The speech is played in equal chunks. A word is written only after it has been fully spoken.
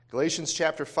Galatians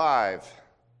chapter 5,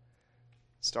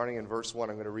 starting in verse 1,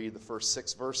 I'm going to read the first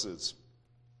 6 verses.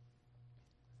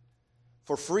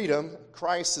 For freedom,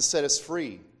 Christ has set us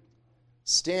free.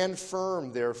 Stand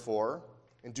firm, therefore,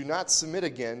 and do not submit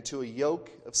again to a yoke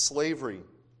of slavery.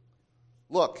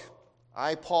 Look,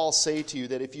 I, Paul, say to you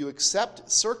that if you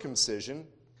accept circumcision,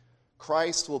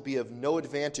 Christ will be of no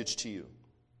advantage to you.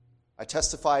 I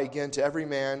testify again to every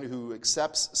man who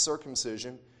accepts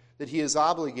circumcision that he is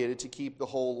obligated to keep the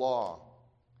whole law.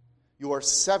 You are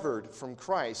severed from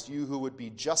Christ, you who would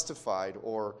be justified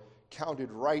or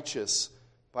counted righteous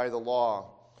by the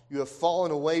law. You have fallen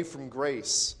away from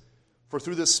grace. For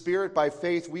through the Spirit, by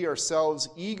faith, we ourselves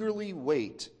eagerly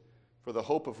wait for the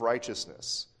hope of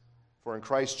righteousness. For in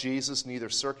Christ Jesus, neither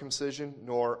circumcision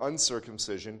nor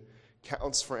uncircumcision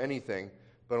counts for anything,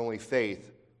 but only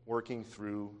faith working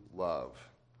through love.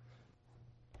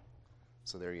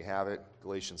 So there you have it,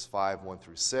 Galatians 5, 1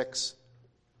 through 6.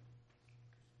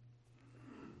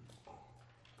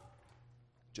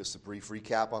 Just a brief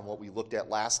recap on what we looked at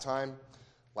last time.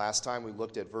 Last time we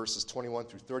looked at verses 21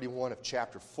 through 31 of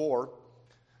chapter 4.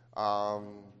 I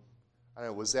don't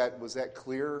know, was that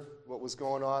clear what was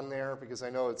going on there? Because I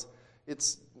know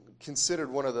it's considered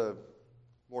one of the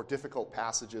more difficult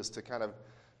passages to kind of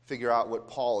figure out what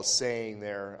Paul is saying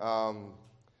there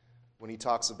when he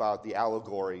talks about the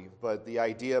allegory. But the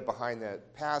idea behind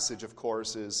that passage, of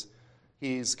course, is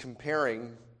he's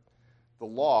comparing the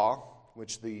law,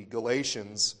 which the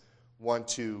Galatians want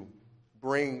to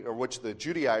bring, or which the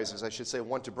Judaizers, I should say,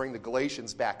 want to bring the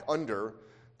Galatians back under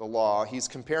the law. He's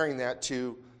comparing that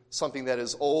to something that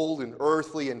is old and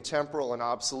earthly and temporal and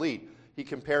obsolete. He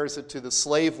compares it to the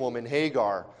slave woman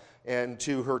Hagar and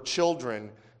to her children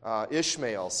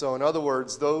Ishmael. So in other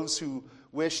words, those who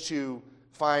wish to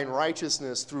find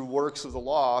righteousness through works of the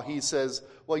law, he says,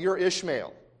 well, you're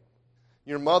Ishmael.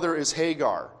 Your mother is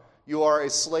Hagar. You are a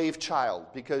slave child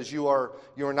because you are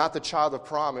not the child of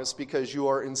promise, because you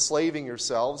are enslaving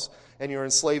yourselves and you're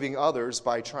enslaving others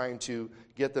by trying to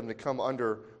get them to come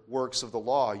under works of the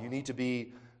law. You need to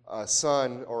be a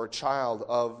son or a child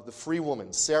of the free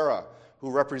woman, Sarah,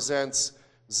 who represents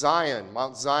Zion,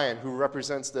 Mount Zion, who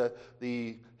represents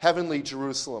the heavenly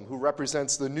Jerusalem, who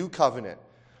represents the new covenant.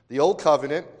 The old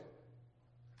covenant,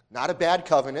 not a bad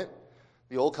covenant.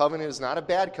 The old covenant is not a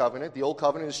bad covenant. The old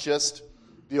covenant is just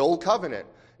the old covenant.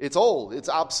 It's old. It's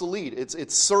obsolete.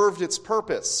 It's served its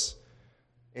purpose.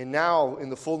 And now, in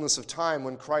the fullness of time,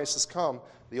 when Christ has come,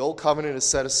 the old covenant is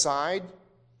set aside.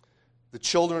 The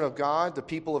children of God, the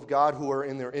people of God who are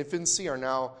in their infancy, are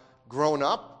now grown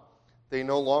up. They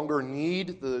no longer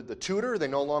need the tutor. They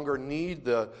no longer need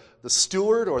the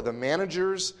steward or the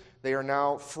managers. They are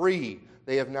now free.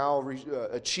 They have now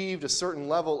achieved a certain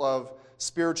level of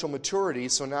spiritual maturity,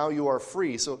 so now you are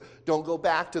free. So don't go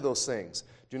back to those things.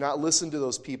 Do not listen to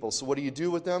those people. So what do you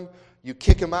do with them? You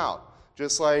kick them out.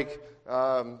 Just like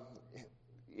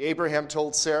Abraham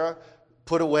told Sarah,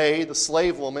 put away the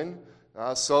slave woman.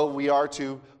 So we are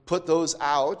to put those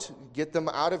out, get them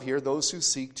out of here, those who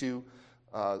seek to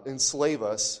enslave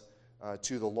us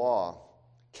to the law.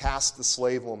 Cast the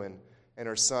slave woman and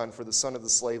her son, for the son of the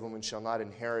slave woman shall not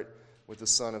inherit with the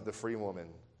son of the free woman.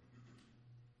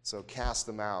 So cast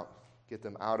them out, get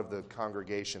them out of the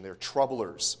congregation. They're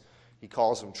troublers. He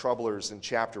calls them troublers in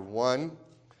chapter 1.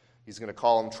 He's going to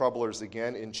call them troublers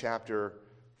again in chapter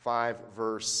 5,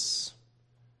 verse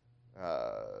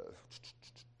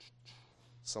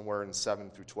somewhere in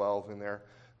 7 through 12 in there.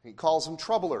 He calls them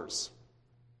troublers.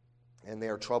 And they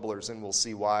are troublers, and we'll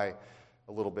see why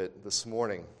a little bit this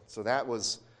morning. So that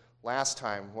was last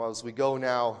time. Well, as we go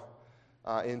now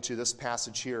into this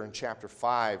passage here in chapter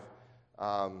 5,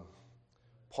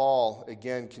 Paul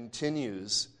again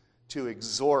continues to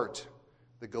exhort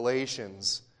the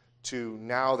Galatians to,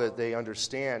 now that they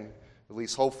understand, at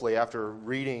least hopefully after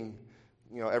reading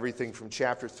everything from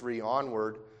chapter 3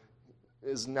 onward,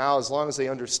 is now, as long as they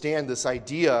understand this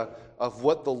idea of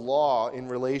what the law in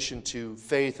relation to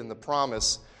faith and the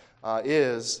promise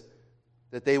is,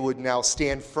 that they would now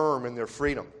stand firm in their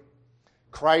freedom.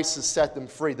 Christ has set them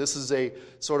free. This is a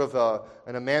sort of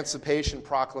an emancipation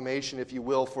proclamation, if you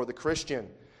will, for the Christian.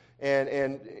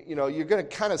 And you're going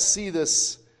to kind of see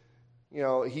this.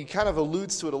 He kind of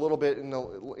alludes to it a little bit in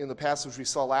the passage we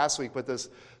saw last week, but this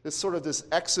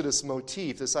Exodus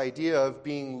motif, this idea of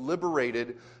being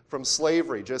liberated from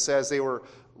slavery, just as they were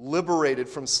liberated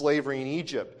from slavery in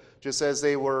Egypt, just as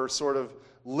they were sort of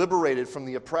liberated from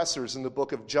the oppressors in the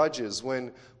book of Judges.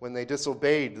 When they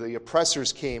disobeyed, the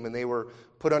oppressors came and they were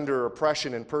put under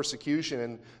oppression and persecution,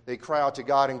 and they cry out to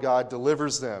God and God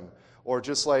delivers them. Or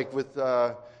just like with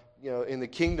in the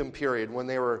kingdom period when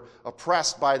they were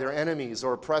oppressed by their enemies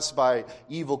or oppressed by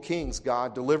evil kings,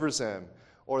 God delivers them.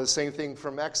 Or the same thing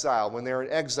from exile. When they're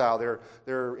in exile,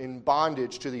 they're in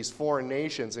bondage to these foreign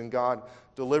nations, and God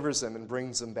delivers them and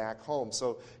brings them back home.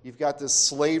 So you've got this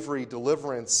slavery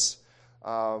deliverance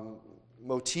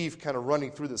motif kind of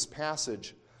running through this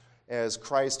passage as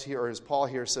Christ here, or as Paul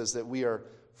here says that we are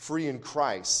free in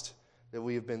Christ, that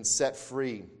we have been set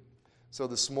free. So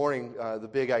this morning, the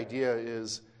big idea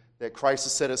is that Christ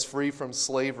has set us free from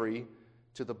slavery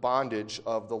to the bondage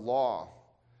of the law.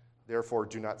 Therefore,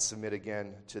 do not submit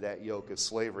again to that yoke of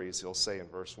slavery, as he'll say in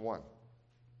verse 1.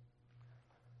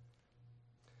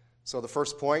 So the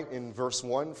first point in verse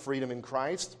 1, freedom in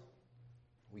Christ,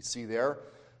 we see there.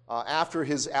 After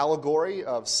his allegory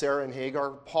of Sarah and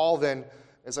Hagar, Paul then,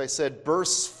 as I said,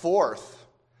 bursts forth.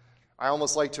 I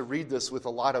almost like to read this with a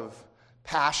lot of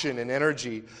passion and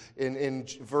energy in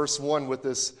verse 1 with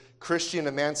this Christian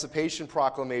emancipation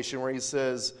proclamation where he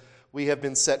says, we have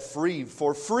been set free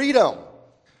for freedom.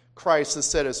 Christ has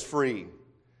set us free.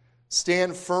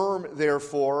 Stand firm,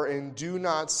 therefore, and do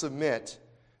not submit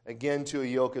again to a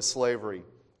yoke of slavery.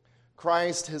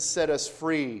 Christ has set us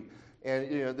free.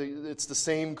 And it's the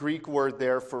same Greek word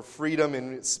there for freedom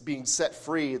and it's being set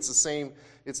free. It's the same,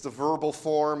 it's the verbal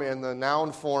form and the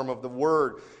noun form of the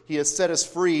word. He has set us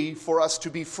free for us to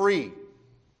be free.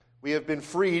 We have been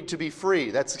freed to be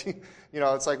free. That's,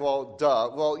 it's like, well, duh.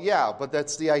 Well, yeah, but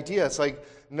that's the idea. It's like,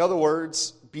 in other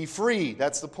words, be free.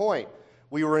 That's the point.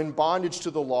 We were in bondage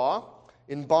to the law,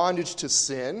 in bondage to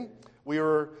sin.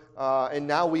 And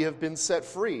now we have been set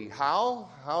free. How?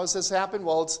 How has this happened?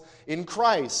 Well, it's in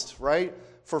Christ, right?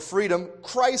 For freedom,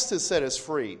 Christ has set us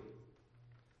free.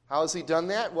 How has he done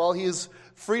that? Well, he has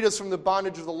freed us from the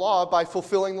bondage of the law by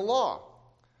fulfilling the law.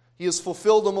 He has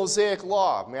fulfilled the Mosaic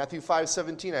law. Matthew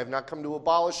 5:17, I have not come to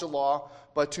abolish the law,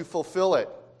 but to fulfill it.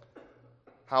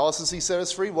 How else has he set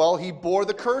us free? Well, he bore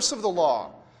the curse of the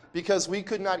law. Because we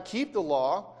could not keep the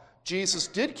law, Jesus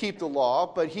did keep the law,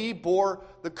 but he bore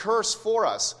the curse for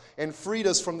us and freed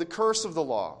us from the curse of the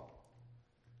law.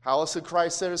 How else did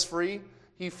Christ set us free?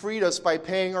 He freed us by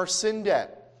paying our sin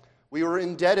debt. We were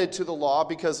indebted to the law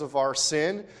because of our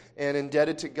sin and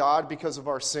indebted to God because of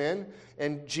our sin,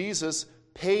 and Jesus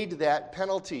paid that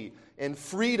penalty and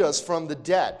freed us from the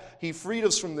debt. He freed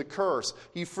us from the curse.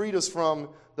 He freed us from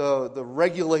the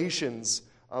regulations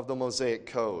of the Mosaic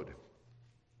Code.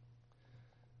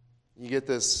 You get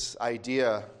this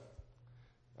idea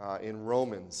in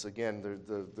Romans. Again,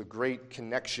 the great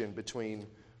connection between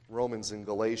Romans and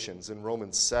Galatians. In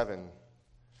Romans 7,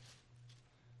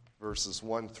 verses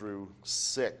 1 through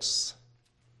 6.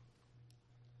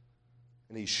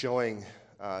 And he's showing,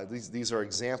 these are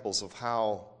examples of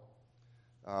how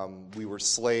we were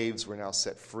slaves, we're now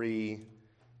set free.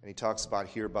 And he talks about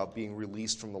here about being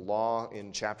released from the law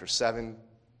in chapter 7,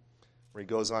 where he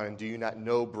goes on, and do you not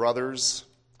know, brothers,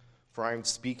 for I am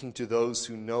speaking to those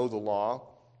who know the law,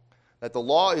 that the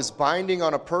law is binding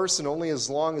on a person only as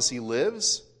long as he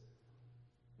lives?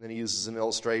 Then he uses an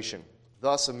illustration.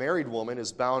 Thus, a married woman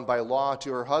is bound by law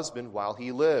to her husband while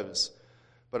he lives.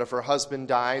 But if her husband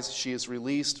dies, she is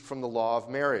released from the law of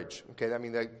marriage. Okay,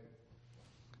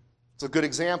 it's a good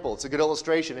example. It's a good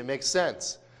illustration. It makes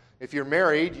sense. If you're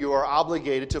married, you are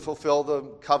obligated to fulfill the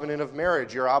covenant of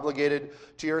marriage. You're obligated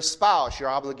to your spouse. You're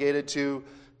obligated to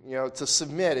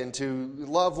submit and to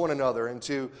love one another and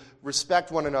to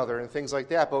respect one another and things like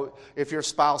that. But if your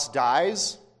spouse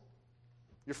dies,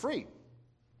 you're free.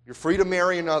 You're free to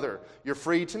marry another. You're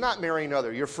free to not marry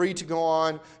another. You're free to go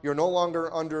on. You're no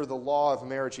longer under the law of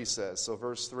marriage, he says. So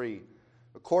verse 3,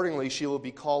 accordingly, she will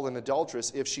be called an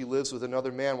adulteress if she lives with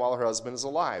another man while her husband is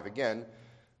alive. Again,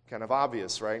 kind of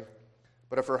obvious, right?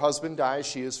 But if her husband dies,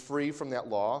 she is free from that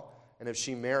law. And if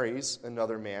she marries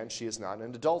another man, she is not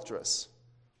an adulteress.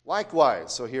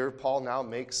 Likewise, so here Paul now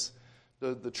makes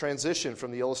the transition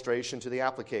from the illustration to the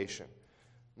application.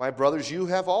 My brothers, you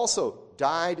have also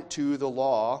died to the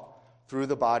law through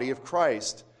the body of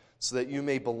Christ, so that you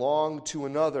may belong to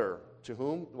another. To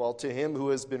whom? Well, to him who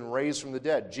has been raised from the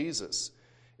dead, Jesus,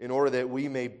 in order that we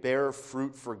may bear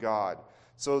fruit for God.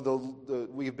 So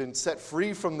we've been set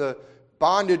free from the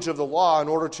bondage of the law in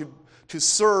order to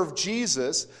serve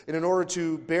Jesus and in order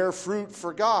to bear fruit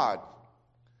for God.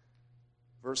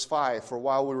 Verse 5, for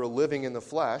while we were living in the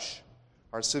flesh,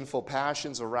 our sinful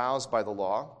passions aroused by the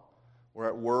law were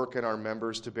at work in our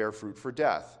members to bear fruit for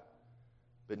death.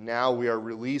 But now we are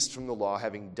released from the law,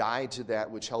 having died to that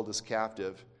which held us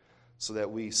captive, so that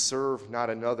we serve not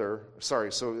under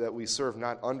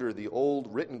the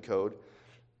old written code,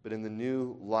 but in the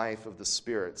new life of the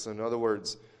Spirit. So in other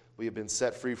words, We have been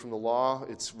set free from the law,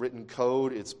 its written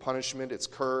code, its punishment, its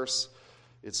curse,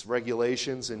 its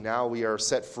regulations, and now we are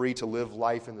set free to live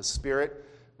life in the Spirit,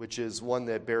 which is one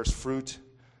that bears fruit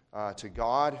to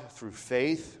God through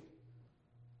faith.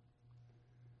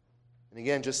 And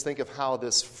again, just think of how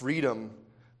this freedom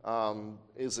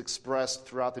is expressed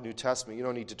throughout the New Testament. You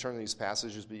don't need to turn to these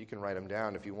passages, but you can write them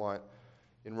down if you want.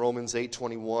 In Romans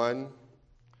 8:21,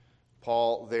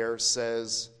 Paul there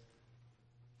says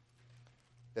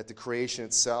that the creation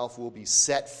itself will be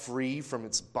set free from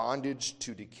its bondage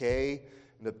to decay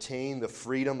and obtain the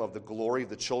freedom of the glory of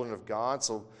the children of God.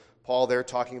 So Paul there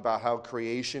talking about how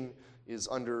creation is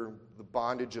under the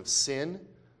bondage of sin,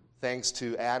 thanks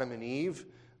to Adam and Eve.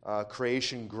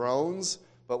 Creation groans,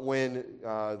 but when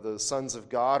the sons of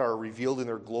God are revealed in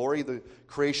their glory, the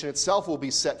creation itself will be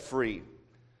set free.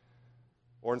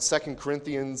 Or in 2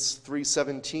 Corinthians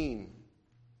 3:17,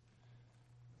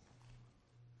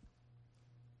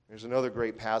 there's another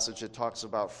great passage that talks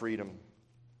about freedom.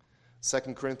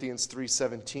 2 Corinthians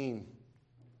 3:17,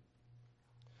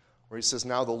 where he says,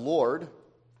 "Now the Lord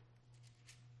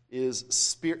is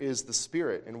the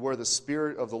Spirit, and where the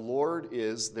Spirit of the Lord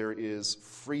is, there is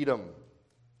freedom."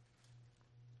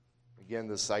 Again,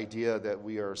 this idea that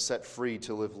we are set free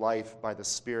to live life by the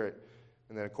Spirit.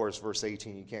 And then, of course, verse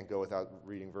 18, you can't go without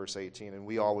reading verse 18. "And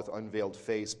we all with unveiled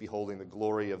face, beholding the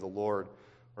glory of the Lord,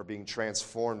 are being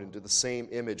transformed into the same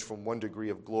image from one degree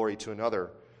of glory to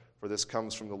another. For this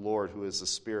comes from the Lord, who is the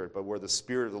Spirit. But where the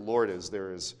Spirit of the Lord is,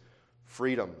 there is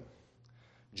freedom."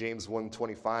 James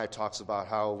 1:25 talks about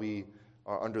how we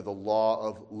are under the law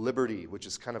of liberty, which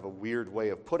is kind of a weird way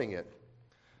of putting it,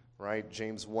 right?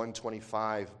 James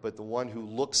 1:25, "But the one who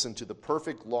looks into the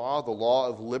perfect law, the law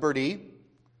of liberty,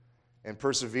 and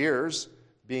perseveres,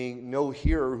 being no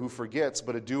hearer who forgets,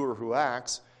 but a doer who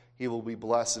acts, he will be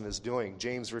blessed in his doing."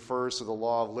 James refers to the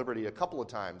law of liberty a couple of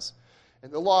times.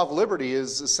 And the law of liberty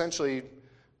is essentially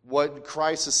what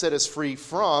Christ has set us free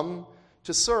from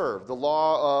to serve. The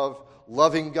law of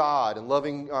loving God and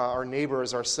loving our neighbor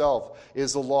as ourselves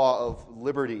is the law of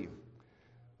liberty.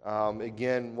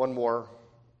 Again, one more,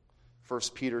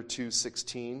 1 Peter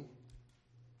 2:16.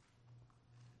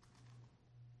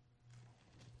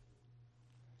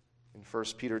 In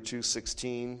 1 Peter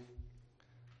 2:16,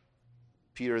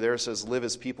 Peter there says, "Live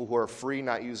as people who are free,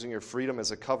 not using your freedom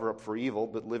as a cover-up for evil,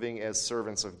 but living as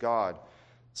servants of God."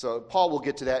 So Paul will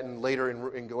get to that later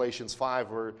in Galatians 5,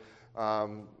 where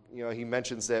he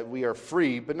mentions that we are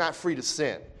free, but not free to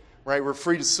sin, right? We're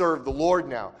free to serve the Lord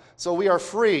now. So we are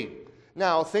free.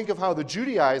 Now, think of how the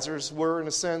Judaizers were, in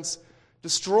a sense,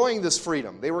 destroying this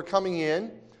freedom. They were coming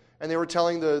in, and they were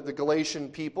telling the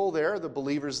Galatian people there, the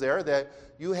believers there, that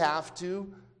you have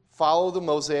to follow the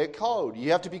Mosaic code.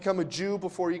 You have to become a Jew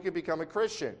before you can become a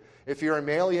Christian. If you're a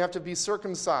male, you have to be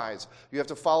circumcised. You have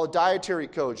to follow dietary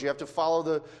codes. You have to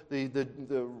follow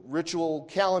the ritual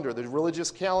calendar, the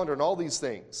religious calendar, and all these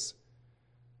things.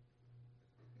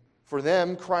 For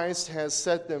them, Christ has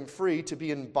set them free to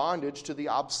be in bondage to the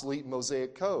obsolete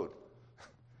Mosaic code.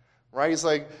 Right? He's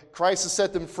like, Christ has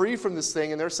set them free from this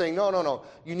thing, and they're saying, no,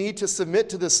 you need to submit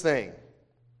to this thing.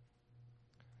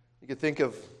 You could think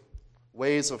of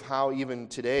ways of how even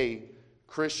today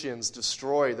Christians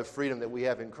destroy the freedom that we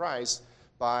have in Christ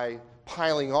by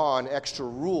piling on extra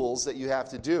rules that you have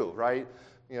to do, right?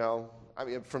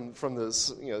 From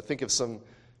this, think of some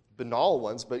banal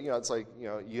ones, but it's like,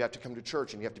 you have to come to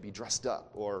church and you have to be dressed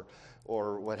up, or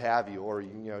what have you, or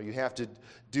you have to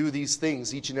do these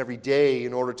things each and every day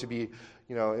in order to be,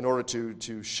 in order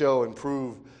to show and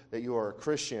prove that you are a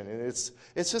Christian. And it's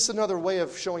just another way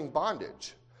of showing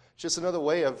bondage. It's just another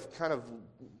way of kind of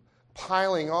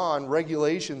piling on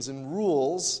regulations and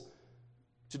rules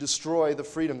to destroy the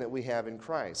freedom that we have in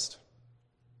Christ.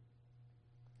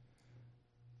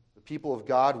 The people of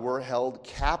God were held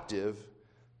captive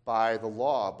by the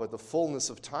law, but the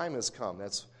fullness of time has come.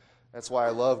 That's why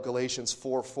I love Galatians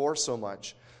 4:4 so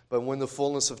much. But when the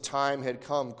fullness of time had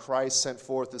come, Christ sent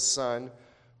forth his Son,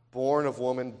 born of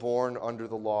woman, born under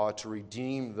the law, to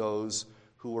redeem those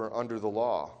who were under the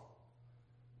law.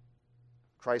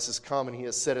 Christ has come and he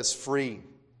has set us free.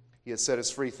 He has set us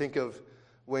free. Think of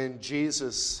when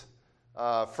Jesus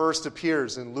first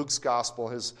appears in Luke's gospel,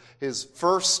 his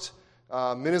first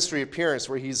ministry appearance,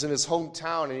 where he's in his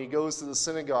hometown and he goes to the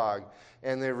synagogue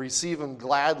and they receive him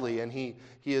gladly, and he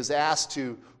is asked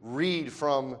to read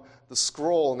from the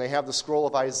scroll, and they have the scroll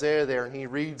of Isaiah there, and he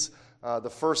reads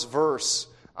the first verse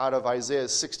out of Isaiah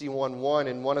 61:1,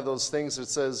 and one of those things that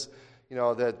says,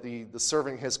 that the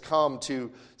servant has come to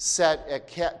set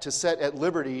at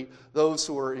liberty those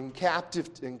who are in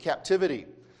captivity.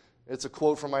 It's a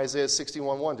quote from Isaiah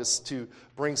 61:1, to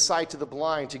bring sight to the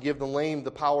blind, to give the lame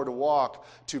the power to walk,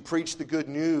 to preach the good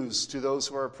news to those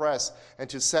who are oppressed, and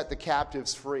to set the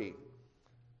captives free.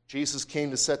 Jesus came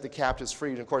to set the captives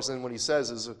free. And of course, then what he says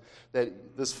is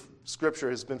that this scripture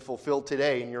has been fulfilled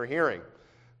today in your hearing.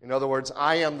 In other words,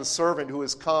 I am the servant who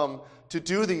has come to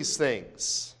do these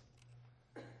things.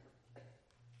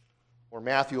 Or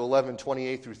Matthew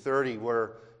 11:28-30,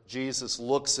 where Jesus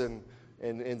looks and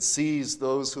sees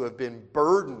those who have been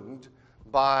burdened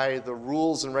by the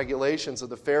rules and regulations of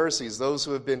the Pharisees, those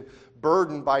who have been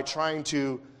burdened by trying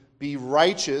to be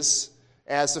righteous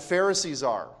as the Pharisees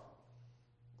are.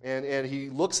 And he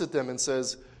looks at them and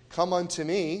says, "Come unto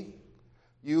me,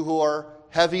 you who are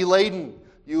heavy laden,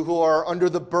 you who are under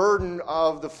the burden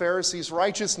of the Pharisees'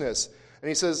 righteousness." And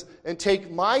he says, "And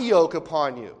take my yoke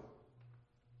upon you."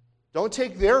 Don't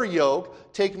take their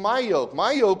yoke, take my yoke.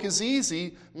 My yoke is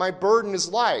easy, my burden is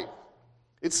light.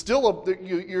 It's still,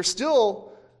 you're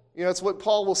still, it's what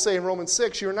Paul will say in Romans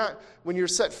 6, when you're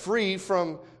set free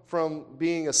from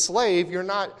being a slave, you're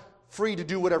not free to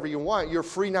do whatever you want. You're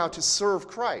free now to serve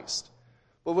Christ.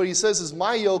 But what he says is,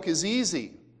 my yoke is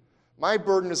easy. My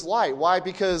burden is light. Why?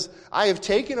 Because I have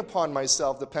taken upon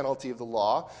myself the penalty of the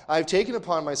law. I have taken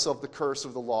upon myself the curse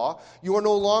of the law. You are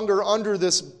no longer under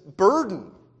this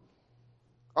burden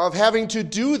of having to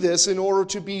do this in order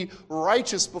to be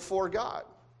righteous before God.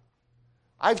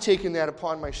 I've taken that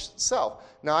upon myself.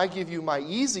 Now I give you my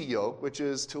easy yoke, which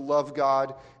is to love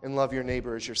God and love your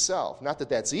neighbor as yourself. Not that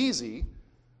that's easy,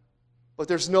 but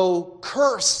there's no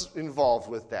curse involved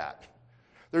with that.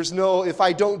 There's no, if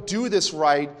I don't do this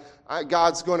right,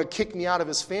 God's going to kick me out of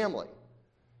his family.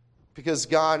 Because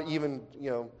God even,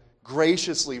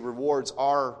 graciously rewards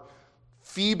our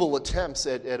feeble attempts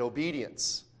at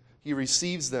obedience. He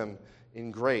receives them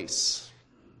in grace.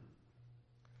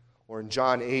 Or in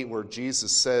John 8, where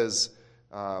Jesus says,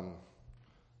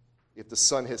 if the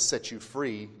Son has set you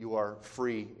free, you are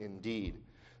free indeed.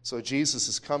 So Jesus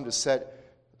has come to set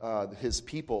his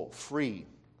people free.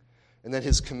 And then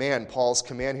his command, Paul's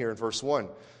command here in verse 1,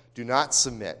 do not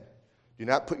submit. Do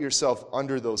not put yourself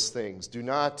under those things. Do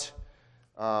not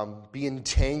be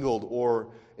entangled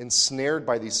or ensnared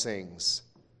by these things.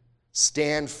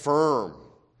 Stand firm.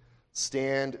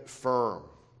 Stand firm.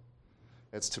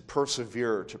 It's to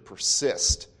persevere, to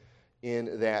persist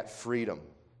in that freedom.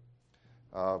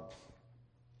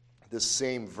 This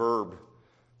same verb,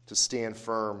 to stand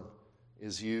firm,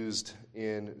 is used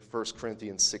in 1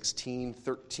 Corinthians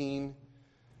 16:13,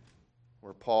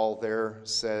 where Paul there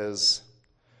says,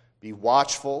 be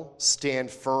watchful, stand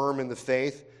firm in the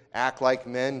faith, act like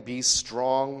men, be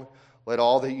strong, let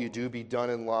all that you do be done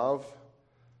in love.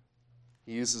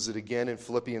 He uses it again in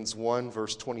Philippians 1,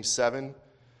 verse 27.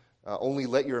 Only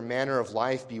let your manner of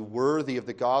life be worthy of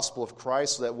the gospel of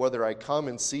Christ, so that whether I come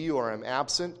and see you or am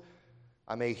absent,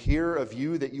 I may hear of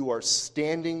you that you are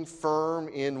standing firm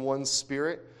in one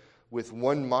spirit, with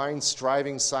one mind,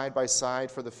 striving side by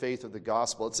side for the faith of the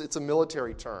gospel. It's a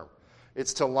military term.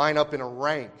 It's to line up in a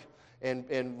rank.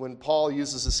 And when Paul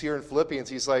uses this here in Philippians,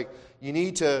 he's like, you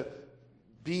need to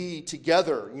be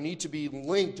together. You need to be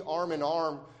linked arm in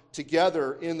arm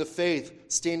together in the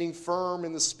faith, standing firm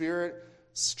in the Spirit,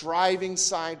 striving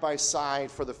side by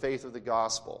side for the faith of the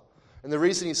gospel. And the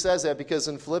reason he says that, because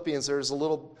in Philippians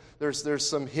there's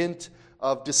some hint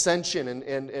of dissension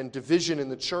and division in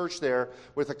the church there,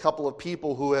 with a couple of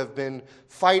people who have been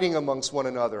fighting amongst one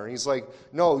another. And he's like,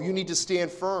 no, you need to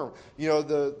stand firm.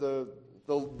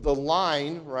 The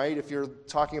line, right, if you're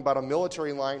talking about a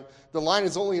military line, the line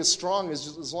is only as strong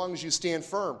as long as you stand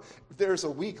firm. If there's a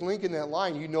weak link in that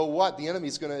line, you know what? The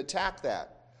enemy's going to attack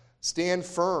that. Stand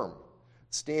firm.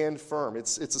 Stand firm.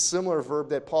 It's a similar verb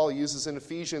that Paul uses in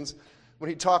Ephesians when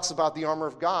he talks about the armor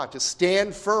of God, to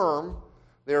stand firm,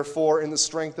 therefore, in the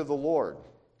strength of the Lord.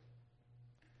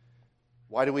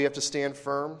 Why do we have to stand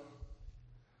firm?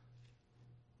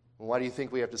 Why do you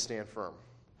think we have to stand firm?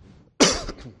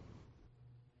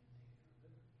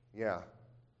 Yeah.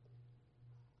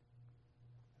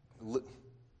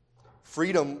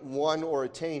 Freedom won or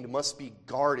attained must be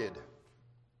guarded.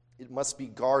 It must be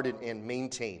guarded and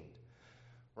maintained,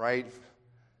 right?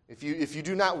 If you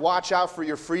do not watch out for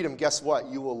your freedom, guess what?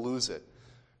 You will lose it.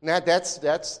 And that's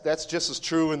just as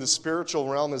true in the spiritual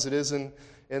realm as it is in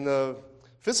the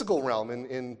physical realm,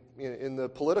 in the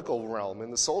political realm,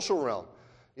 in the social realm.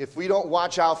 If we don't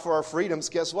watch out for our freedoms,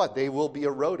 guess what? They will be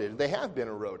eroded. They have been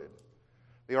eroded.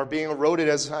 They are being eroded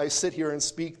as I sit here and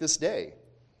speak this day.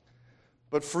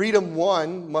 But freedom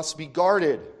won must be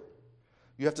guarded.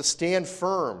 You have to stand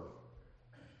firm.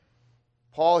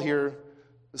 Paul here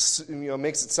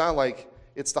makes it sound like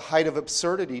it's the height of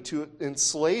absurdity to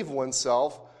enslave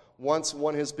oneself once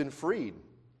one has been freed.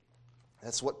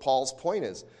 That's what Paul's point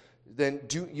is. Then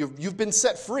you've been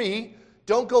set free.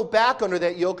 Don't go back under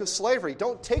that yoke of slavery.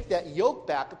 Don't take that yoke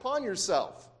back upon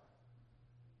yourself.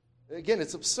 Again,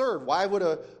 it's absurd. Why would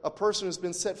a person who's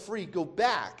been set free go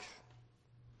back?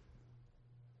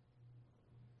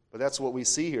 But that's what we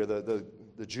see here. The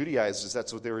Judaizers,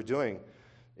 that's what they were doing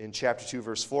in chapter 2,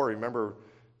 verse 4. Remember,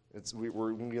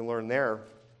 we're going to learn there.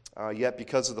 Yet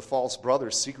because of the false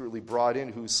brothers secretly brought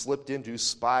in, who slipped in to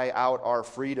spy out our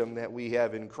freedom that we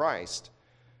have in Christ,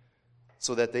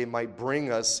 so that they might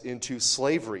bring us into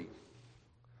slavery.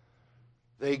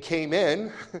 They came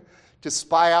in to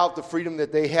spy out the freedom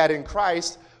that they had in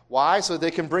Christ. Why? So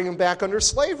they can bring them back under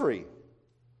slavery.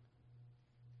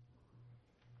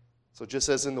 So just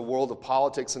as in the world of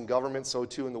politics and government, so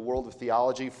too in the world of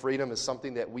theology, freedom is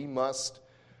something that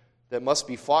that must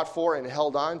be fought for and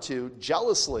held on to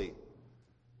jealously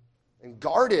and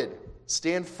guarded.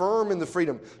 Stand firm in the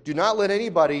freedom. Do not let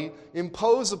anybody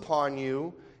impose upon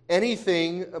you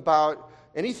anything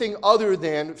other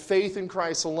than faith in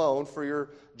Christ alone for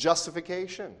your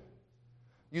justification.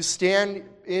 You stand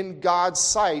in God's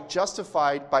sight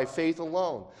justified by faith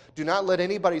alone. Do not let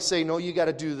anybody say, no, you got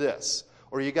to do this,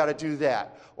 or you got to do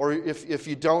that. Or if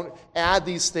you don't add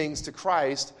these things to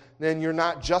Christ, then you're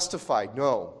not justified.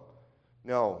 No.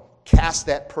 Cast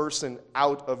that person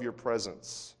out of your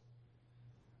presence.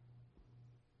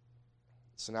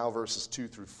 So now verses 2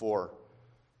 through 4,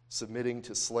 submitting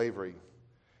to slavery.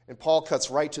 And Paul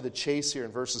cuts right to the chase here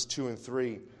in verses 2 and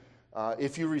 3.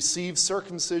 If you receive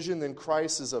circumcision, then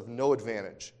Christ is of no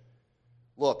advantage.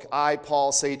 Look, I,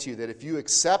 Paul, say to you that if you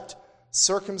accept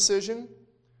circumcision,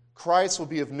 Christ will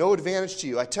be of no advantage to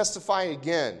you. I testify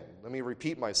again. Let me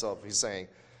repeat myself, he's saying,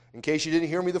 in case you didn't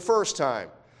hear me the first time.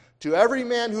 To every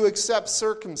man who accepts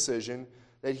circumcision,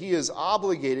 that he is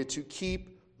obligated to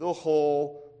keep the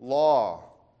whole law.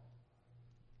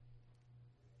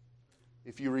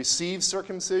 If you receive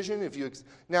circumcision,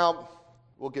 now,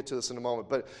 we'll get to this in a moment,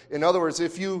 but in other words,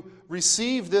 if you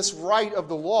receive this right of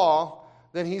the law,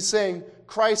 then he's saying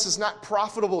Christ is not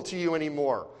profitable to you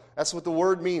anymore. That's what the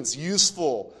word means,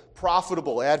 useful,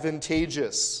 profitable,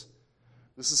 advantageous.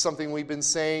 This is something we've been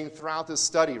saying throughout this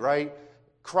study, right?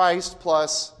 Christ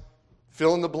plus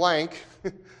fill in the blank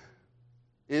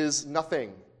is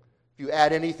nothing. If you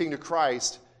add anything to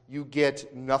Christ, you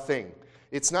get nothing.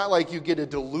 It's not like you get a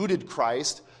diluted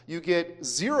Christ, you get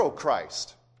zero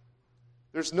Christ.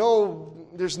 There's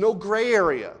no gray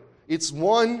area. It's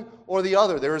one or the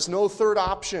other. There is no third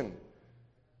option.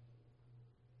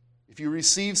 If you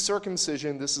receive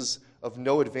circumcision, this is of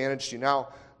no advantage to you. Now,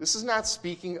 this is not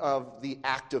speaking of the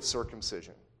act of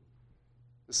circumcision.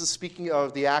 This is speaking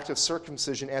of the act of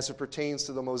circumcision as it pertains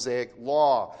to the Mosaic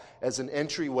law, as an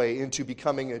entryway into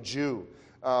becoming a Jew.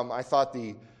 I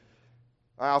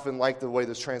often like the way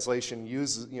this translation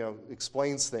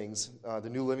explains things. The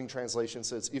New Living Translation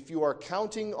says, if you are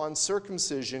counting on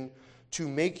circumcision to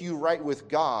make you right with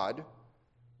God,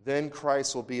 then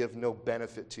Christ will be of no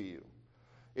benefit to you.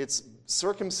 It's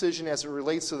circumcision as it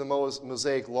relates to the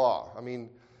Mosaic law. I mean,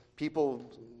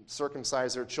 people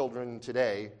circumcise their children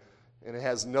today, and it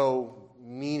has no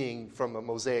meaning from a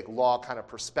Mosaic law kind of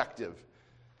perspective.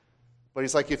 But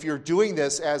he's like, if you're doing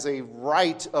this as a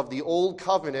rite of the old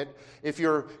covenant, if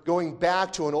you're going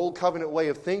back to an old covenant way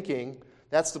of thinking,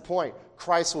 that's the point.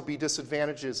 Christ will be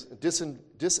disadvantageous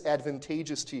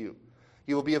to you.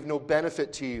 He will be of no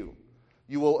benefit to you.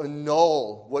 You will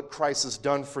annul what Christ has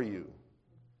done for you.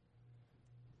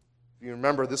 If you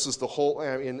remember, this is the whole,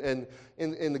 in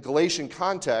the Galatian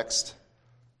context,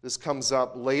 this comes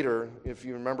up later, if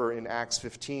you remember, in Acts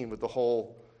 15 with the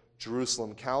whole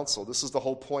Jerusalem council. This is the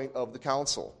whole point of the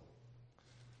council.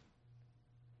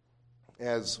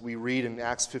 As we read in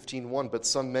Acts 15:1, but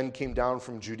some men came down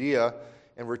from Judea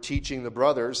and were teaching the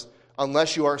brothers,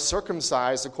 unless you are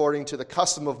circumcised according to the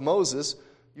custom of Moses,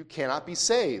 you cannot be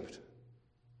saved.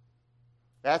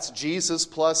 That's Jesus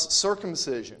plus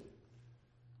circumcision.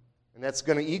 And that's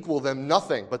going to equal them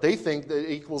nothing, but they think that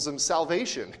it equals them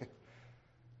salvation.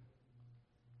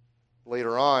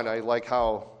 Later on, I like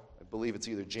how, I believe it's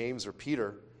either James or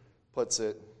Peter puts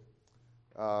it,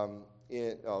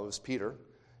 it was Peter,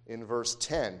 in verse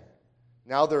 10.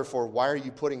 Now therefore, why are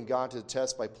you putting God to the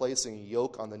test by placing a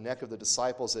yoke on the neck of the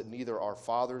disciples that neither our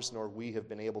fathers nor we have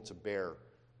been able to bear?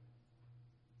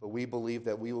 But we believe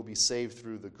that we will be saved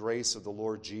through the grace of the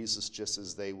Lord Jesus, just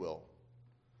as they will.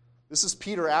 This is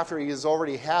Peter after he has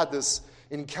already had this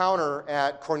encounter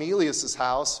at Cornelius'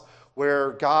 house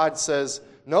where God says,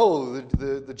 no,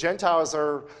 the Gentiles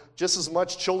are just as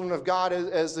much children of God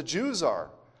as the Jews are.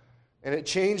 And it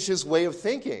changed his way of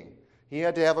thinking. He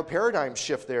had to have a paradigm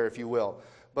shift there, if you will.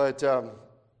 But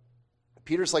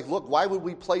Peter's like, look, why would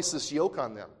we place this yoke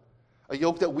on them? A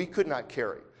yoke that we could not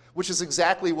carry. Which is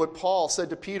exactly what Paul said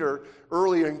to Peter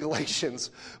earlier in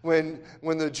Galatians when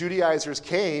the Judaizers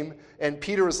came, and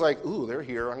Peter was like, ooh, they're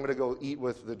here. I'm going to go eat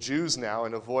with the Jews now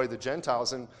and avoid the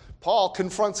Gentiles. And Paul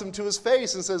confronts him to his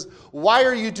face and says, why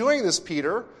are you doing this,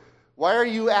 Peter? Why are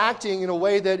you acting in a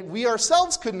way that we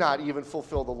ourselves could not even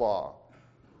fulfill the law?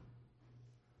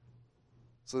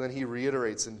 So then he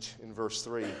reiterates in verse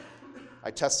 3,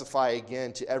 I testify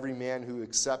again to every man who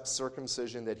accepts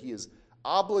circumcision that he is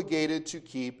obligated to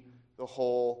keep the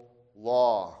whole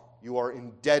law. You are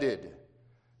indebted.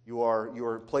 You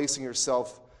are placing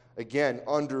yourself, again,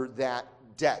 under that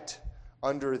debt,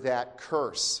 under that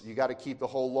curse. You got to keep the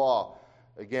whole law.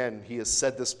 Again, he has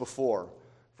said this before.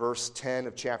 Verse 10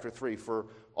 of chapter 3, for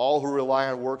all who rely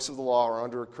on works of the law are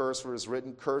under a curse, for it is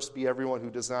written, cursed be everyone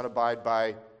who does not abide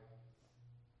by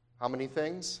how many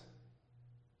things?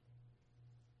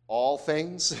 All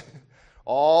things.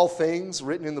 All things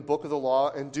written in the book of the law,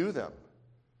 and do them.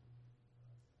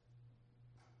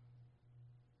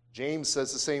 James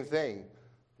says the same thing.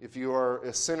 If you are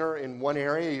a sinner in one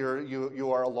area,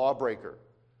 you are a lawbreaker,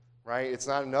 right? It's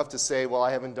not enough to say, well,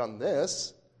 I haven't done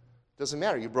this. It doesn't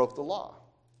matter. You broke the law.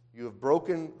 You have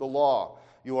broken the law.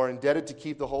 You are indebted to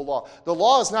keep the whole law. The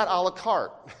law is not a la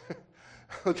carte.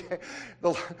 Okay?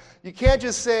 You can't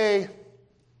just say,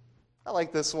 I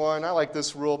like this one, I like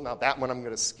this rule, now that one I'm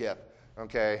going to skip.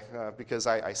 Okay, because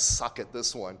I suck at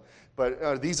this one.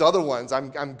 But these other ones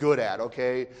I'm good at,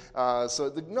 okay?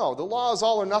 No, the law is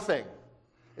all or nothing.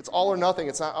 It's all or nothing.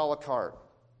 It's not a la carte.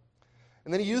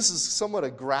 And then he uses somewhat a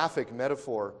graphic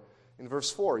metaphor in verse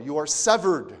 4. You are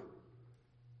severed.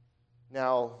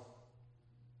 Now,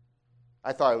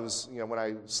 I thought it was, when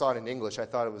I saw it in English, I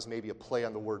thought it was maybe a play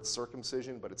on the word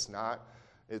circumcision, but it's not.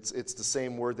 It's the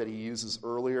same word that he uses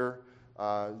earlier.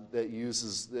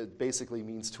 That basically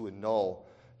means to annul.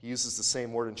 He uses the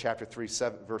same word in chapter 3,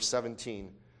 verse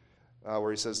 17,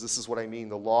 where he says, this is what I mean.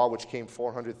 The law which came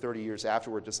 430 years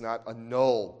afterward does not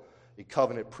annul a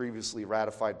covenant previously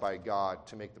ratified by God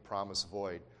to make the promise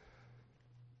void.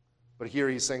 But here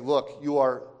he's saying, look, you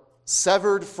are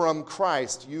severed from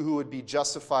Christ, you who would be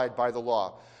justified by the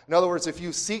law. In other words, if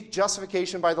you seek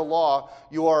justification by the law,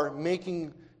 you are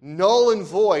making null and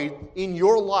void in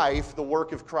your life the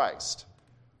work of Christ.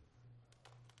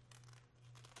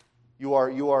 You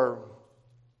are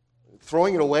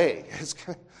throwing it away.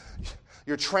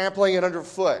 You're trampling it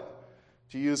underfoot,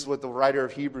 to use what the writer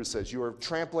of Hebrews says. You are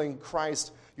trampling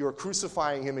Christ, you are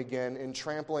crucifying him again and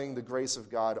trampling the grace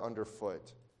of God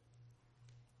underfoot.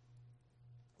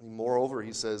 And moreover,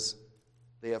 he says,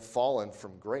 they have fallen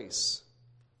from grace.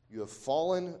 You have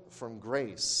fallen from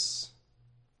grace.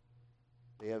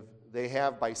 They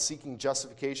have, by seeking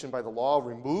justification by the law,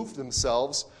 removed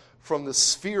themselves from the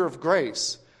sphere of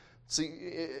grace. See,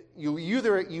 you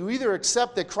either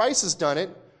accept that Christ has done it,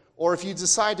 or if you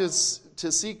decide to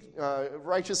seek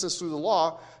righteousness through the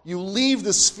law, you leave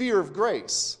the sphere of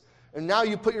grace. And now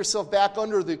you put yourself back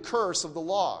under the curse of the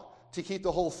law to keep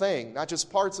the whole thing, not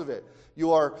just parts of it.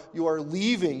 You are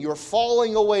leaving, you're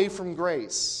falling away from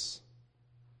grace.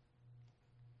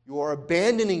 You are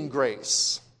abandoning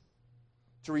grace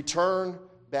to return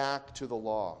back to the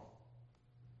law.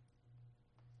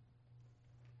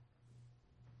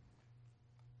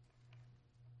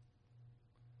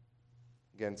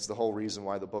 Again, it's the whole reason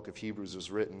why the book of Hebrews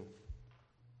was written.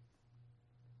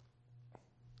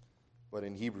 But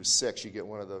in Hebrews 6, you get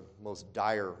one of the most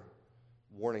dire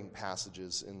warning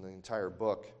passages in the entire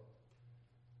book,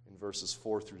 in verses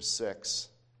 4 through 6.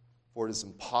 For it is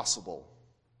impossible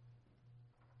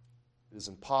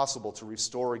to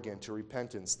restore again to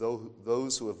repentance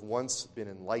those who have once been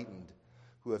enlightened,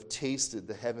 who have tasted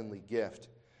the heavenly gift,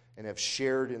 and have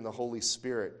shared in the Holy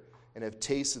Spirit, and have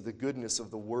tasted the goodness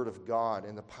of the Word of God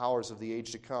and the powers of the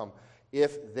age to come,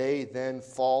 if they then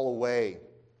fall away,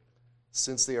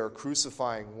 since they are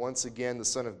crucifying once again the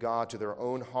Son of God to their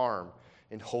own harm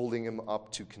and holding him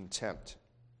up to contempt.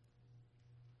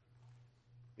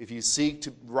 If you seek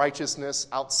righteousness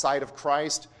outside of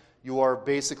Christ, you are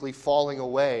basically falling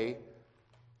away,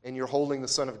 and you're holding the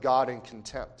Son of God in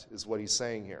contempt, is what he's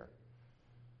saying here.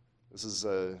 This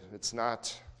is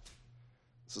not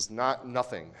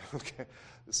nothing. Okay?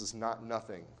 This is not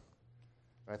nothing.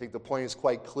 And I think the point is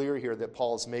quite clear here that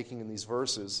Paul is making in these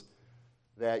verses,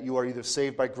 that you are either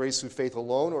saved by grace through faith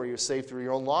alone, or you're saved through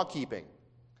your own law keeping.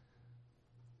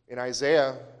 In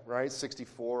Isaiah, right,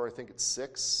 64, I think it's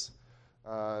 6,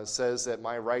 says that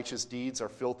my righteous deeds are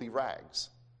filthy rags.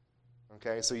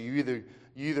 Okay, so you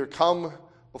either come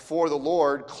before the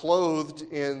Lord clothed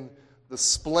in the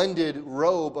splendid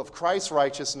robe of Christ's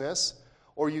righteousness,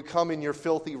 or you come in your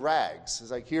filthy rags.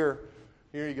 It's like, here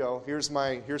you go. Here's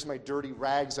my dirty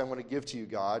rags I want to give to you,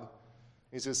 God.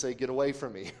 He's going to say, get away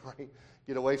from me, right?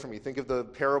 Get away from me. Think of the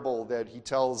parable that he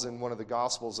tells in one of the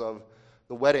Gospels of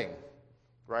the wedding,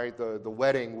 right? The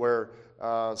wedding where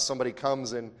somebody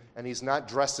comes and he's not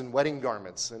dressed in wedding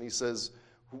garments. And he says,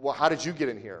 well, how did you get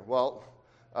in here? Well,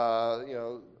 I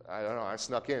don't know, I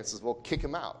snuck in. It says, well, kick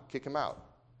him out. Kick him out.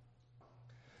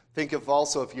 Think of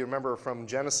also, if you remember from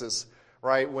Genesis,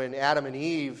 right, when Adam and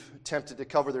Eve attempted to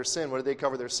cover their sin, what did they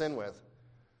cover their sin with?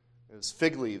 It was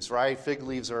fig leaves, right? Fig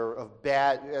leaves are of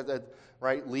bad,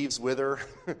 right? Leaves wither,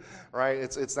 right?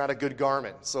 It's not a good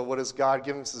garment. So what does God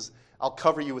give him? He says, I'll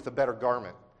cover you with a better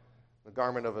garment, the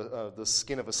garment of the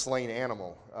skin of a slain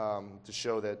animal, to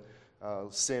show that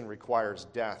sin requires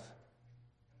death.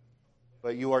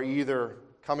 But you are either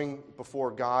coming before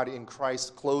God in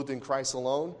Christ, clothed in Christ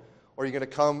alone, or you're going to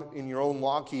come in your own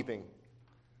law keeping.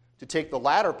 To take the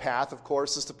latter path, of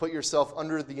course, is to put yourself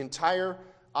under the entire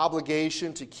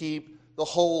obligation to keep the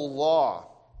whole law.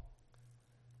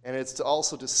 And it's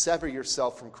also to sever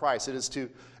yourself from Christ. It is to,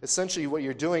 essentially what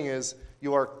you're doing is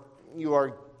you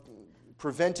are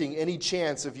preventing any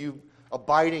chance of you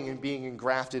abiding and being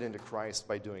engrafted into Christ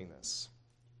by doing this.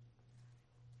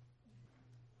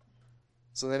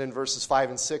 So then in verses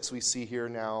 5 and 6 we see here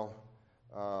now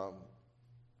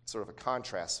sort of a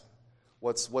contrast.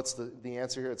 What's the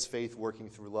answer here? It's faith working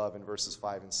through love in verses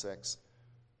 5 and 6.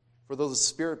 For through the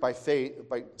Spirit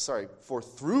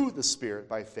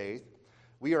by faith,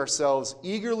 we ourselves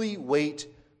eagerly wait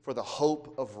for the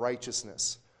hope of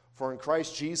righteousness. For in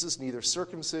Christ Jesus neither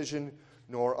circumcision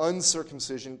nor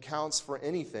uncircumcision counts for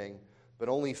anything, but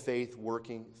only faith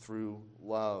working through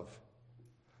love.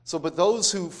 So,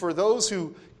 for those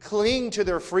who cling to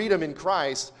their freedom in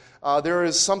Christ, there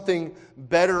is something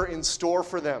better in store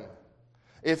for them.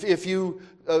 If you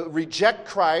reject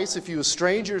Christ, if you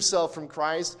estrange yourself from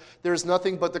Christ, there's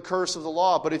nothing but the curse of the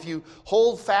law. But if you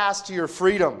hold fast to your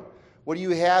freedom, what do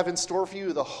you have in store for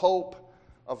you? The hope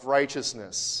of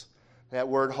righteousness. That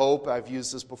word hope, I've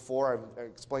used this before. I've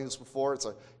explained this before. It's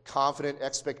a confident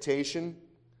expectation.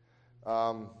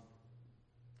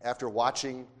 After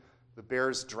watching the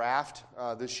Bears draft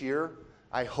this year,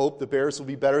 I hope the Bears will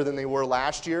be better than they were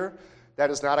last year. That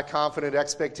is not a confident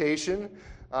expectation.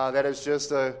 That is just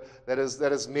that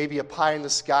is maybe a pie in the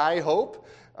sky hope.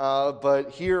 But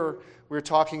here we're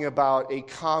talking about a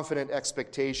confident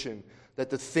expectation that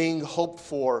the thing hoped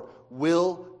for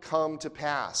will come to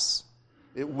pass.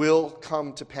 It will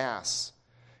come to pass.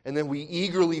 And then we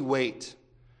eagerly wait.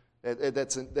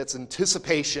 That's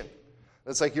anticipation.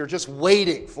 It's like you're just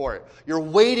waiting for it. You're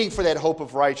waiting for that hope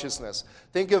of righteousness.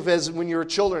 Think of as when you were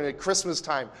children at Christmas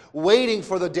time, waiting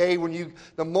for the day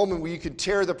the moment where you could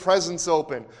tear the presents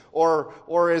open.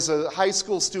 Or as a high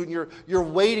school student, you're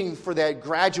waiting for that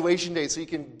graduation day so you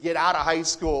can get out of high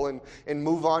school and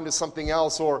move on to something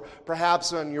else. Or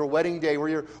perhaps on your wedding day where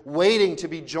you're waiting to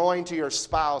be joined to your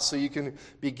spouse so you can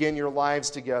begin your lives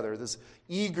together. This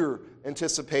eager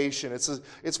anticipation.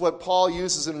 It's what Paul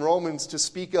uses in Romans to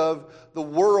speak of the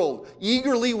world,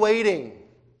 eagerly waiting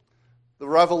the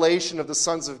revelation of the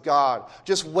sons of God,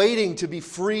 just waiting to be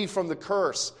free from the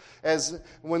curse. As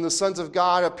when the sons of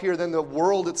God appear, then the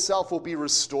world itself will be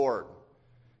restored.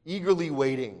 Eagerly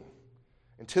waiting,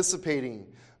 anticipating,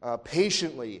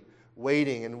 patiently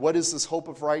waiting. And what is this hope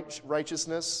of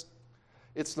righteousness?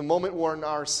 It's the moment when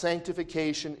our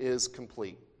sanctification is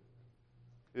complete.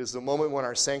 It is the moment when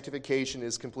our sanctification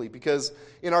is complete. Because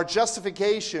in our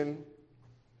justification,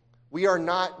 we are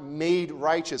not made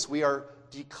righteous. We are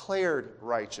declared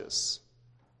righteous.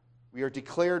 We are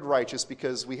declared righteous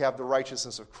because we have the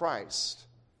righteousness of Christ.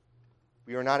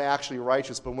 We are not actually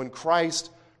righteous. But when Christ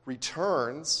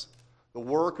returns, the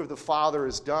work of the Father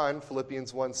is done,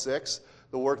 Philippians 1:6.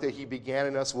 The work that He began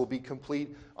in us will be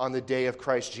complete on the day of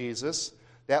Christ Jesus.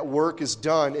 That work is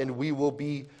done and we will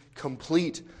be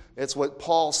complete. It's what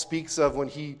Paul speaks of when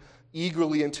he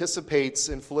eagerly anticipates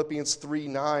in Philippians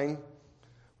 3:9,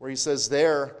 where he says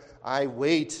there, I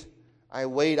wait, I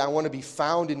want to be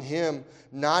found in Him,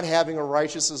 not having a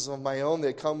righteousness of my own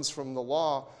that comes from the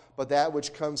law, but that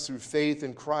which comes through faith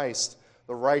in Christ,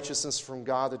 the righteousness from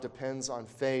God that depends on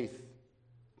faith.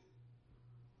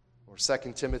 Or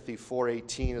 2 Timothy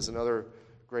 4:18 is another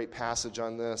great passage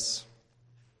on this.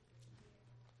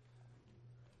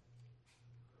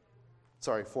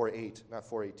 Sorry, 4:8, not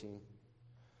 4:18.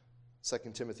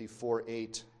 2 Timothy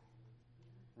 4:8.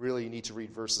 Really, you need to read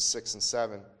verses 6 and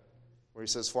 7, where he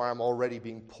says, For I am already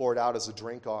being poured out as a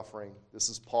drink offering. This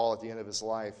is Paul at the end of his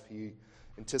life. He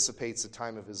anticipates the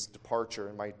time of his departure.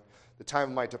 And the time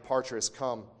of my departure has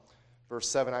come. Verse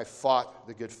 7, I have fought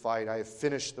the good fight. I have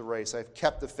finished the race. I have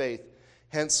kept the faith.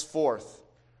 Henceforth,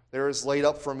 there is laid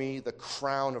up for me the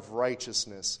crown of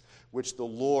righteousness, which the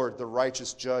Lord, the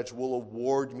righteous judge, will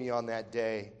award me on that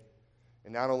day.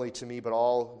 And not only to me, but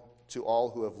to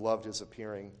all who have loved his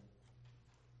appearing.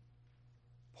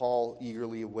 Paul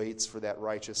eagerly awaits for that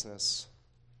righteousness.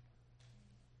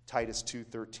 Titus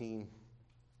 2:13,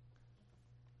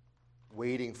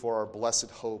 waiting for our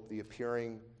blessed hope, the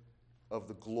appearing of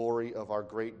the glory of our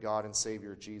great God and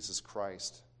Savior, Jesus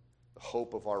Christ, the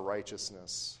hope of our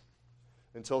righteousness.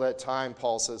 Until that time,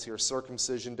 Paul says here,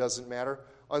 circumcision doesn't matter,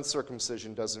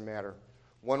 uncircumcision doesn't matter.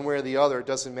 One way or the other, it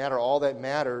doesn't matter. All that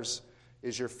matters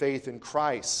is your faith in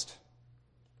Christ.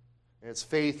 And it's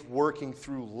faith working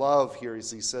through love here,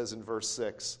 as he says in verse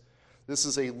 6. This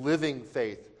is a living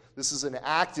faith. This is an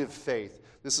active faith.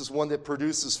 This is one that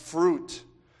produces fruit.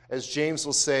 As James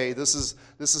will say, this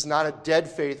is not a dead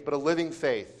faith, but a living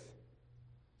faith.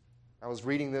 I was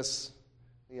reading this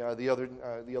the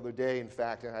other day, in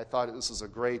fact, and I thought this was a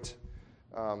great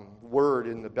word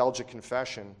in the Belgic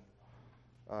Confession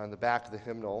on the back of the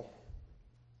hymnal.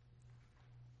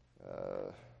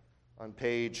 On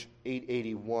page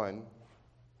 881.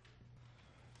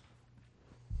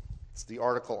 It's the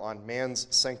article on man's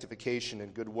sanctification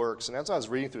and good works. And as I was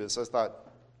reading through this, I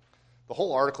thought, the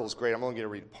whole article is great. I'm only going to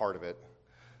read part of it.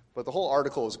 But the whole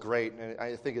article is great, and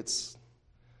I think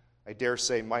I dare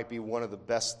say, might be one of the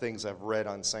best things I've read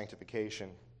on sanctification.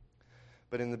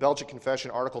 But in the Belgic Confession,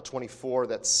 Article 24,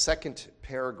 that second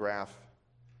paragraph,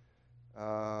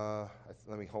 let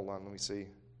me see.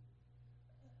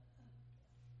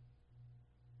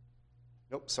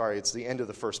 Nope, sorry, it's the end of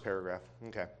the first paragraph.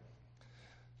 Okay.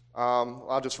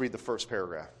 I'll just read the first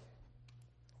paragraph.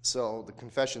 So the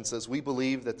confession says, we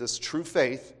believe that this true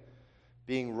faith,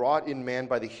 being wrought in man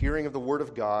by the hearing of the Word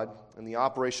of God and the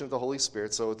operation of the Holy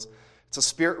Spirit, so it's a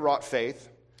Spirit-wrought faith,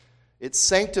 it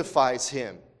sanctifies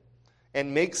him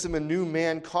and makes him a new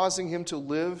man, causing him to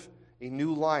live a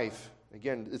new life.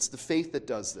 Again, it's the faith that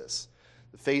does this.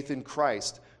 The faith in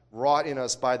Christ, wrought in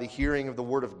us by the hearing of the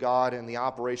Word of God and the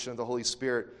operation of the Holy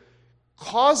Spirit,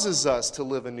 causes us to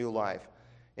live a new life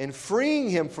and freeing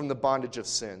him from the bondage of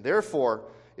sin. Therefore,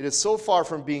 it is so far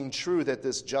from being true that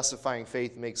this justifying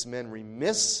faith makes men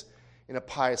remiss in a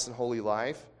pious and holy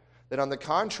life, that on the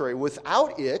contrary,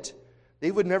 without it,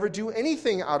 they would never do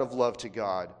anything out of love to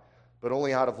God, but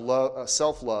only out of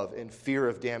self-love and fear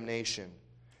of damnation.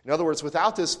 In other words,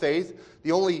 without this faith,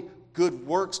 the only good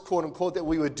works, quote unquote, that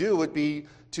we would do would be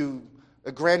to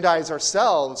aggrandize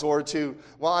ourselves, or to,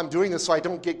 well, I'm doing this so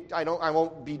I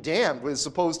won't be damned, as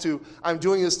opposed to I'm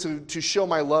doing this to show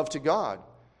my love to God.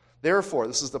 Therefore,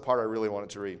 this is the part I really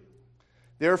wanted to read.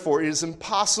 Therefore, it is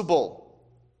impossible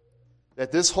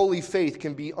that this holy faith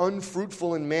can be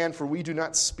unfruitful in man, for we do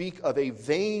not speak of a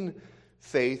vain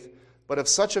faith, but of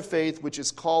such a faith which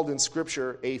is called in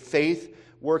Scripture a faith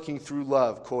working through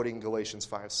love, quoting Galatians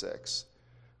 5:6,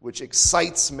 which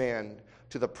excites man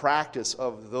to the practice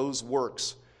of those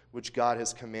works which God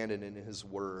has commanded in his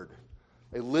word.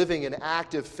 A living and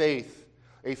active faith,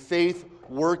 a faith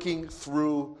working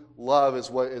through love is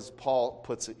what, as Paul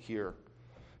puts it here.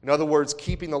 In other words,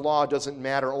 keeping the law doesn't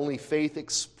matter, only faith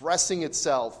expressing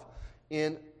itself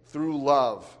through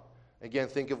love. Again,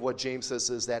 think of what James says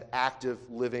is that active,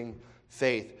 living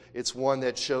faith. It's one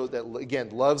that shows that, again,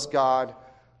 loves God,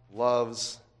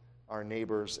 loves our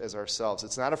neighbors as ourselves.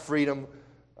 It's not a freedom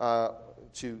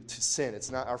to sin.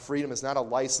 It's not, our freedom is not a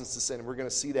license to sin. And we're going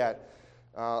to see that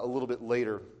a little bit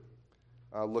later,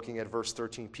 looking at verse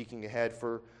 13, peeking ahead.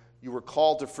 For you were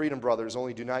called to freedom, brothers,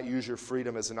 only do not use your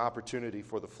freedom as an opportunity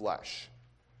for the flesh.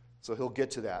 So he'll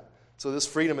get to that. So this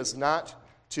freedom is not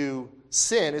to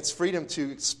sin. It's freedom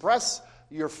to express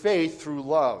your faith through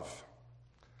love.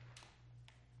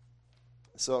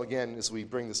 So again, as we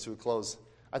bring this to a close,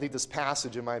 I think this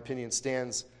passage, in my opinion,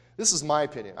 this is my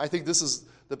opinion. I think this is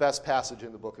the best passage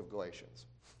in the book of Galatians.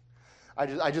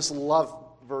 I just love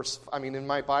in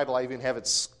my Bible, I even have it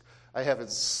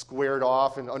squared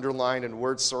off and underlined and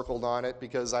words circled on it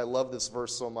because I love this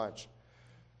verse so much.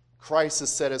 Christ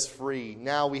has set us free.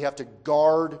 Now we have to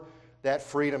guard that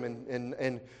freedom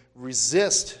and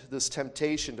resist this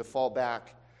temptation to fall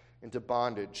back into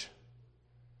bondage.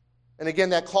 And again,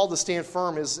 that call to stand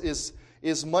firm is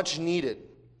much needed.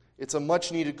 It's a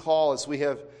much needed call, as we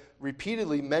have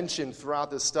repeatedly mentioned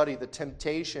throughout this study, the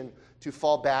temptation to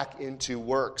fall back into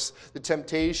works, the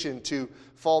temptation to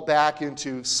fall back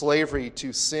into slavery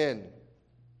to sin.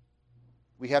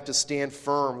 We have to stand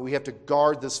firm. We have to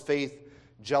guard this faith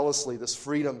jealously, this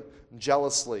freedom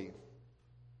jealously.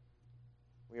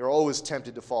 We are always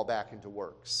tempted to fall back into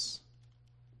works.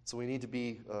 So we need to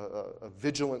be a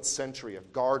vigilant sentry, a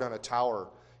guard on a tower,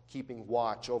 keeping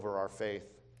watch over our faith.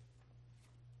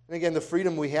 And again, the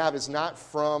freedom we have is not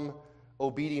from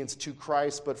obedience to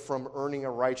Christ, but from earning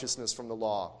a righteousness from the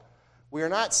law. We are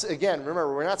not, again,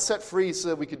 remember, we're not set free so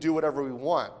that we could do whatever we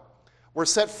want. We're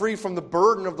set free from the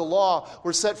burden of the law.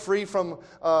 We're set free from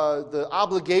the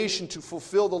obligation to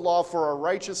fulfill the law for our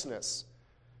righteousness.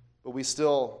 But we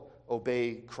still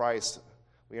obey Christ.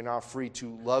 We are now free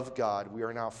to love God. We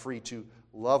are now free to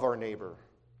love our neighbor.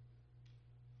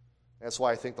 That's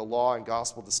why I think the law and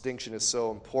gospel distinction is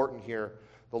so important here.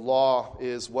 The law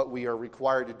is what we are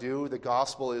required to do. The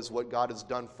gospel is what God has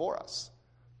done for us.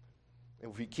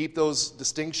 And if we keep those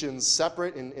distinctions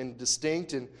separate and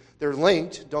distinct, and they're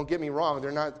linked, don't get me wrong,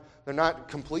 they're not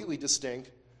completely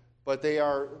distinct, but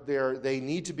they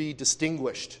need to be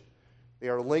distinguished. They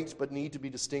are linked but need to be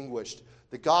distinguished.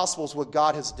 The gospel is what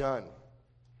God has done.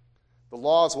 The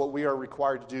law is what we are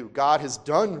required to do. God has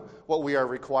done what we are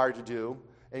required to do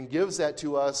and gives that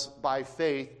to us by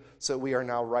faith so that we are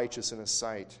now righteous in His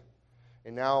sight.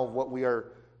 And now what we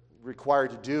are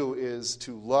required to do is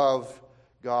to love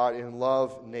God and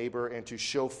love neighbor and to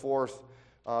show forth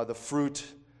the fruit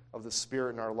of the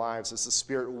Spirit in our lives as the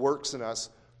Spirit works in us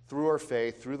through our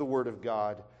faith, through the Word of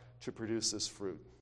God, to produce this fruit.